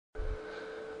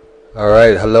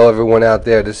Alright, hello everyone out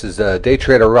there. This is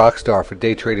DayTraderRockStar for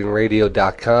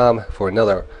DayTradingRadio.com for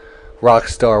another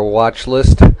Rockstar watch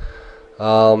list.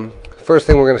 First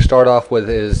thing we're going to start off with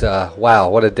is, wow,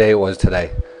 what a day it was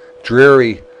today.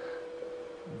 Dreary,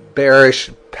 bearish,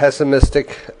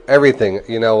 pessimistic, everything.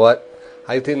 You know what?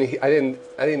 I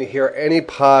didn't hear any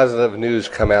positive news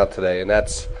come out today, and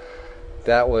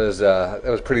that was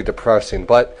pretty depressing.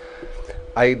 But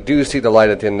I do see the light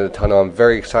at the end of the tunnel. I'm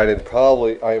very excited.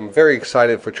 I am very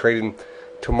excited for trading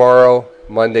tomorrow,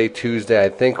 Monday, Tuesday. I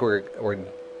think we're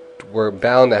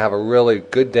bound to have a really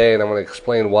good day, and I'm going to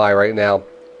explain why right now.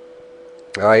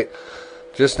 All right.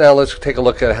 Just now, let's take a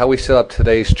look at how we set up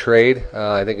today's trade.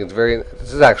 I think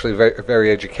this is actually very,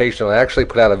 very educational. I actually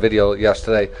put out a video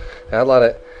yesterday. I had a lot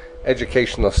of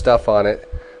educational stuff on it.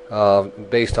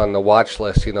 Based on the watch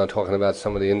list, talking about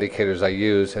some of the indicators I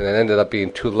use, and it ended up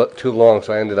being too long,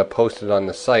 so I ended up posting it on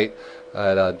the site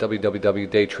at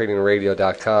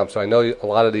www.daytradingradio.com. So I know a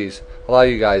lot of you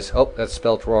guys. Oh, that's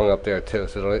spelled wrong up there too.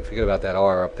 So don't forget about that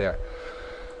R up there.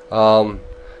 But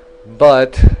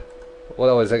what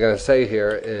I was going to say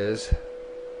here is,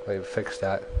 let me fix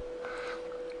that.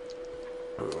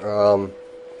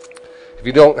 If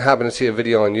you don't happen to see a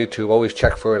video on YouTube, always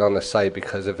check for it on the site,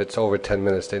 because if it's over 10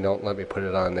 minutes, they don't let me put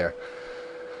it on there.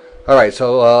 Alright,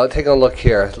 so taking a look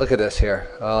here. Look at this here.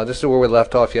 This is where we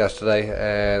left off yesterday,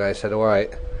 and I said,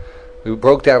 alright, we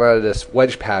broke down out of this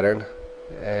wedge pattern,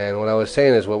 and what I was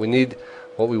saying is what we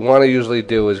want to usually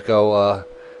do is go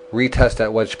retest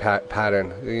that wedge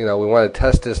pattern. We want to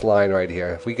test this line right here.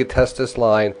 If we could test this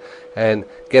line and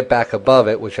get back above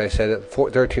it, which I said at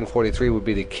 1343 would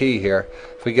be the key here.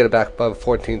 If we get it back above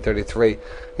 1433,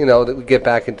 that we get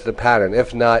back into the pattern.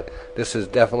 If not, this is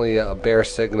definitely a bear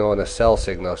signal and a sell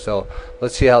signal. So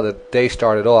let's see how the day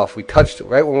started off. We touched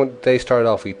right when the day started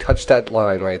off. We touched that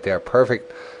line right there.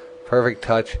 Perfect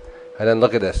touch. And then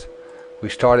look at this. We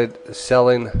started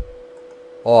selling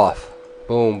off.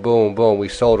 Boom, boom, boom. We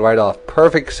sold right off.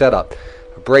 Perfect setup.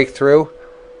 A breakthrough,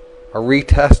 a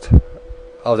retest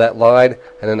of that line,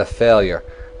 and then a failure.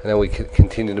 And then we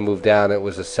continue to move down. It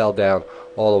was a sell down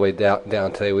all the way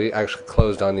down today. We actually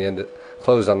closed on the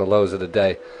lows of the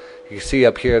day. You can see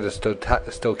up here the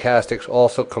stochastics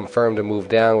also confirmed to move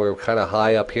down. We were kind of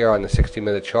high up here on the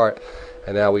 60-minute chart,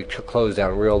 and now we closed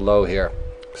down real low here.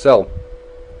 So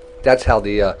that's how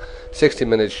the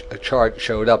 60-minute chart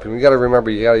showed up. And you got to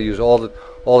remember, you got to use all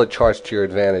the charts to your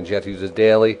advantage. You have to use the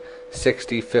daily,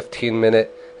 60,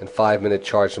 15-minute, and 5-minute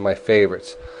charts are my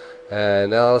favorites.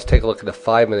 And now let's take a look at the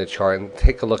 5-minute chart and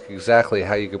take a look exactly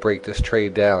how you could break this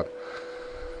trade down.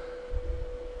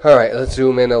 All right, let's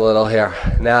zoom in a little here.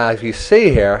 Now, if you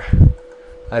see here,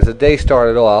 as the day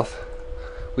started off,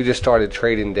 we just started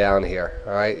trading down here.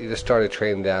 All right, you just started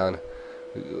trading down.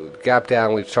 Gap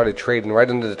down, we started trading right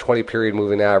into the 20-period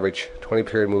moving average.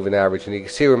 20-period moving average, and you can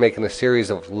see we're making a series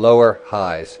of lower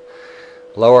highs.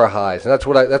 And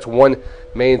that's one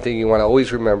main thing you want to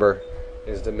always remember,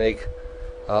 is to make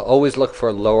always look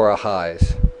for lower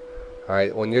highs. All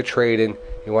right, when you're trading,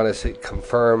 you want to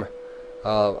confirm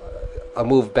a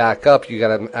move back up. You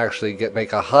got to actually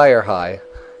make a higher high,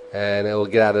 and it will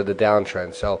get out of the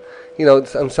downtrend. So,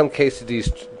 in some cases these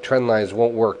trend lines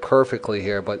won't work perfectly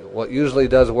here, but what usually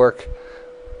does work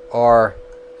are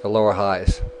the lower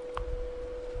highs.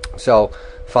 So,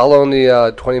 following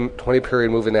the 20-period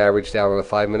moving average down on the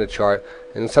 5-minute chart.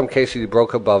 In some cases you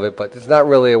broke above it, but it's not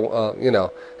really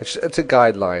it's a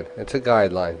guideline. It's a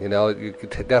guideline. You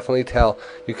can definitely tell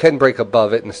you can break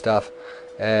above it and stuff.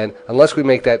 And unless we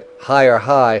make that higher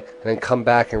high and then come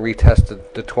back and retest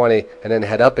the 20 and then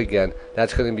head up again,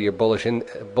 that's going to be your bullish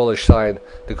sign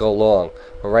to go long.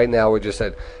 But right now we're just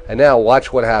at, and now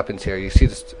watch what happens here. You see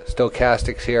the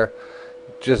stochastics here,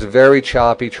 just very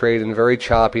choppy trading, very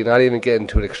choppy, not even getting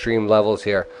to extreme levels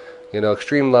here.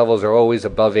 Extreme levels are always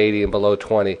above 80 and below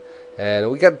 20. And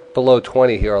we got below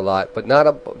 20 here a lot, but not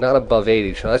above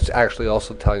 80. So that's actually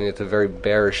also telling you it's a very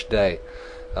bearish day.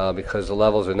 Because the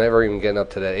levels are never even getting up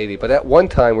to that 80. But at one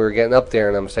time we were getting up there,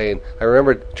 and I'm saying, I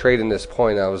remember trading this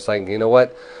point. I was like, you know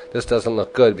what, this doesn't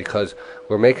look good, because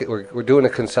we're doing a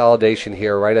consolidation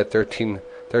here right at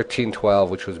 1312,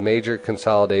 which was major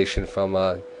consolidation from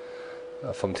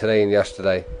today and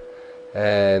yesterday.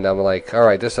 And I'm like, all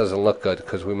right, this doesn't look good,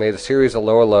 because we made a series of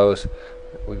lower lows,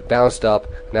 we bounced up,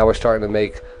 now we're starting to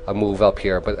make a move up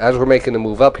here. But as we're making the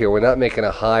move up here, we're not making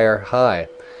a higher high.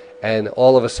 And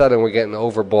all of a sudden we're getting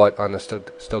overbought on the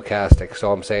stochastic.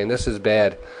 So I'm saying this is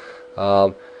bad.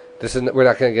 We're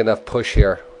not going to get enough push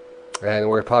here, and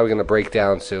we're probably going to break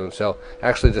down soon. So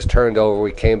actually this turned over.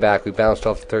 We came back. We bounced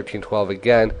off the 1312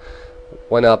 again,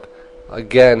 went up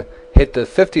again, hit hit the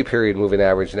 50 period moving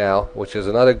average now, which is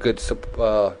another good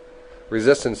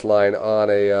resistance line on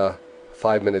a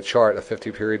 5-minute chart, a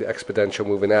 50 period exponential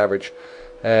moving average.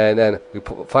 And then we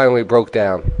finally broke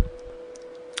down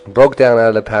out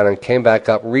of the pattern, came back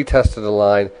up, retested the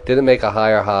line, didn't make a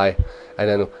higher high, and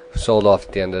then sold off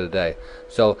at the end of the day.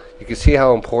 So you can see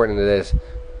how important it is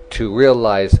to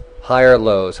realize higher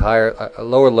lows,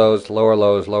 lower lows, lower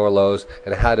lows, lower lows,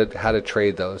 and how to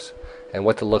trade those, and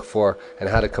what to look for, and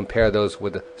how to compare those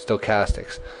with the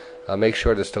stochastics. Make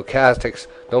sure the stochastics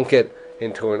don't get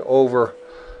into an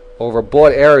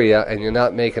overbought area, and you're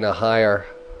not making a higher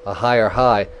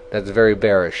high that's very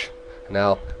bearish.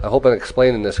 Now, I hope I'm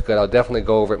explaining this good. I'll definitely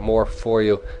go over it more for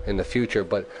you in the future,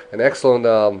 but an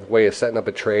excellent way of setting up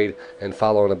a trade and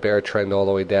following a bear trend all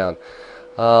the way down.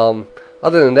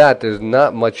 Other than that, there's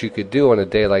not much you could do on a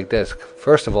day like this.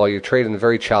 First of all, you're trading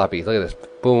very choppy. Look at this.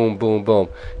 Boom, boom, boom.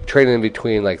 You're trading in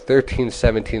between like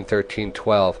 13.17,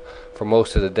 13.12 for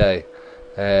most of the day.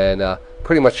 And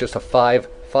pretty much just a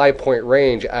five-point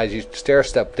range as you stair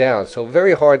step down. So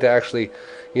very hard to actually,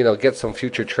 get some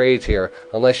future trades here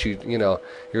unless you're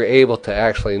able to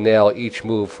actually nail each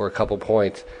move for a couple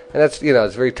points. And that's,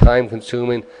 it's very time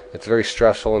consuming. It's very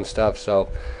stressful and stuff. So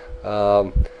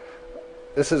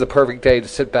this is a perfect day to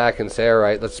sit back and say, all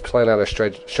right, let's plan out a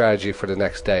strategy for the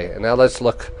next day. And now let's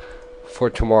look for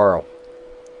tomorrow.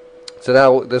 So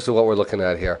now this is what we're looking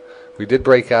at here. We did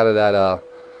break out of that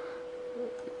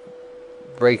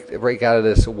break out of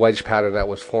this wedge pattern that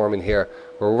was forming here.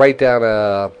 We're right down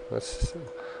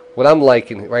what I'm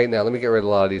liking right now. Let me get rid of a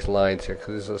lot of these lines here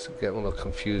because this is getting a little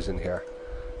confusing here.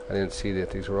 I didn't see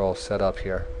that these were all set up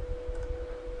here,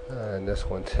 and this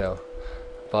one too.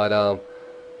 But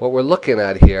what we're looking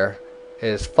at here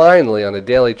is finally on the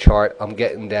daily chart, I'm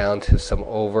getting down to some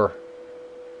oversold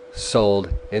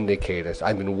indicators.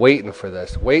 I've been waiting for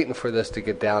this to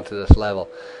get down to this level.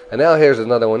 And now here's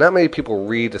another one. Not many people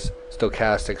read the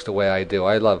stochastics the way I do.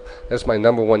 That's my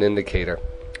number one indicator.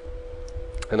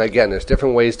 And again, there's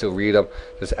different ways to read them.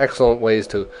 There's excellent ways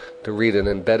to read an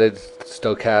embedded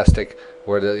stochastic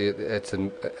where it's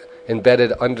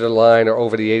embedded under the line or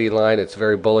over the 80 line. It's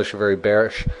very bullish or very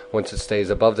bearish. Once it stays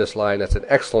above this line, that's an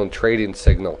excellent trading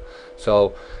signal.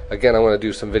 So again, I'm going to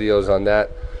do some videos on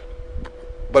that.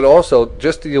 But also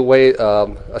just the way a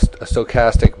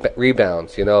stochastic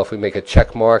rebounds, if we make a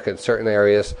check mark in certain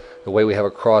areas, the way we have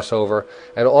a crossover,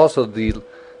 and also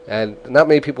and not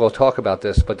many people will talk about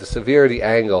this, but the severity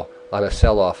angle on a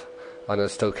sell-off on the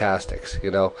stochastics.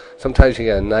 Sometimes you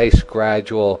get a nice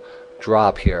gradual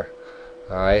drop here.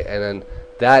 All right, and then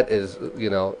that is,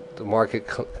 the market,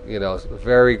 is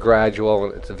very gradual,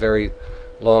 and it's a very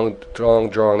long,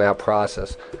 drawn out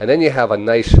process. And then you have a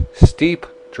nice steep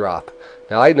drop.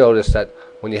 Now I noticed that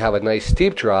when you have a nice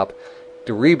steep drop,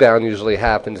 the rebound usually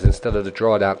happens instead of the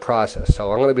drawdown process.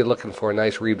 So I'm going to be looking for a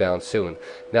nice rebound soon.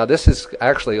 Now this is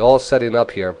actually all setting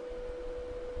up here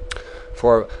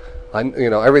for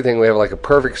everything. We have like a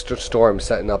perfect storm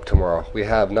setting up tomorrow. We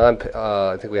have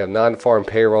I think we have non-farm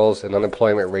payrolls and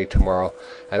unemployment rate tomorrow,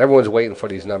 and everyone's waiting for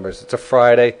these numbers. It's a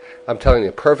Friday. I'm telling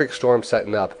you, perfect storm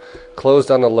setting up. Closed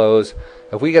on the lows.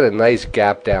 If we get a nice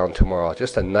gap down tomorrow,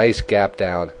 just a nice gap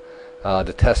down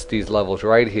to test these levels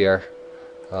right here,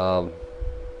 and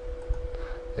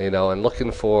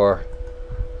looking for.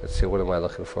 Let's see, what am I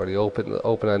looking for? The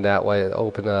open on that way,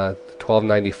 open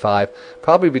 1295,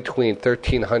 probably between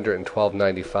 1300 and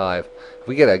 1295. If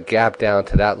we get a gap down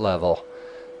to that level,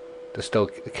 the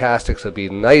stochastics would be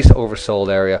a nice oversold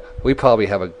area. We probably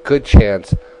have a good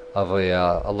chance of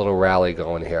a little rally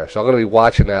going here. So I'm going to be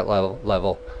watching that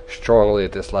level strongly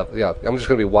at this level. Yeah, I'm just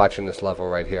going to be watching this level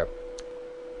right here.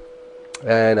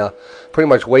 And pretty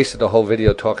much wasted the whole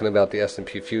video talking about the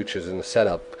S&P futures and the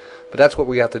setup. But that's what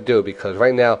we have to do, because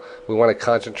right now we want to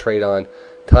concentrate on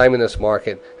time in this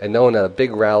market and knowing that a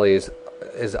big rally is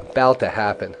about to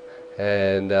happen.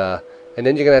 And then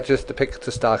you're going to have just to pick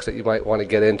the stocks that you might want to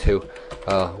get into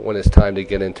when it's time to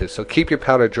get into. So keep your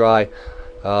powder dry.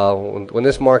 When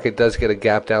this market does get a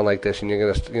gap down like this, and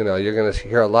you're going to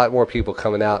hear a lot more people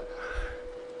coming out.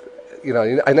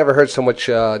 I never heard so much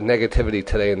negativity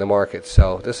today in the market.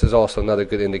 So this is also another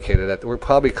good indicator that we're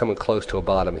probably coming close to a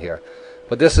bottom here.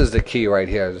 But this is the key right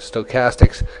here. The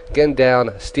stochastics getting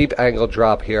down, steep angle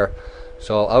drop here.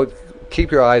 So I would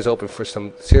keep your eyes open for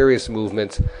some serious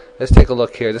movements. Let's take a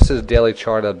look here. This is a daily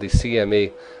chart of the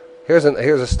CME. Here's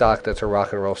a stock that's a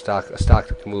rock and roll stock, a stock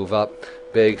that can move up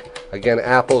big. Again,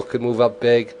 Apple could move up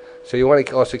big. So you want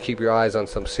to also keep your eyes on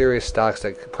some serious stocks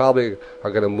that probably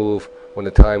are going to move when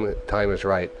the time is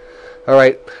right. All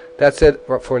right, that's it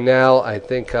for now. I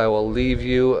think I will leave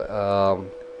you.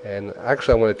 And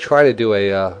actually, I'm going to try to do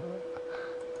a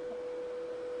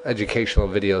educational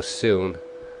videos soon.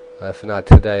 If not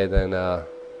today, then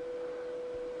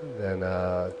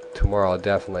tomorrow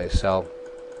definitely. So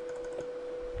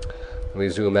let me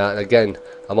zoom out. And again,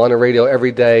 I'm on the radio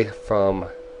every day from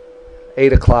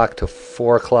 8 o'clock to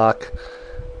 4 o'clock.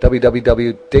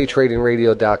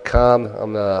 www.daytradingradio.com.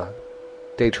 I'm the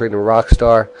Day Trading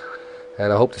Rockstar,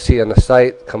 and I hope to see you on the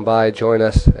site. Come by, join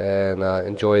us, and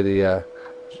enjoy the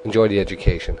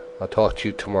education. I'll talk to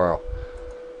you tomorrow.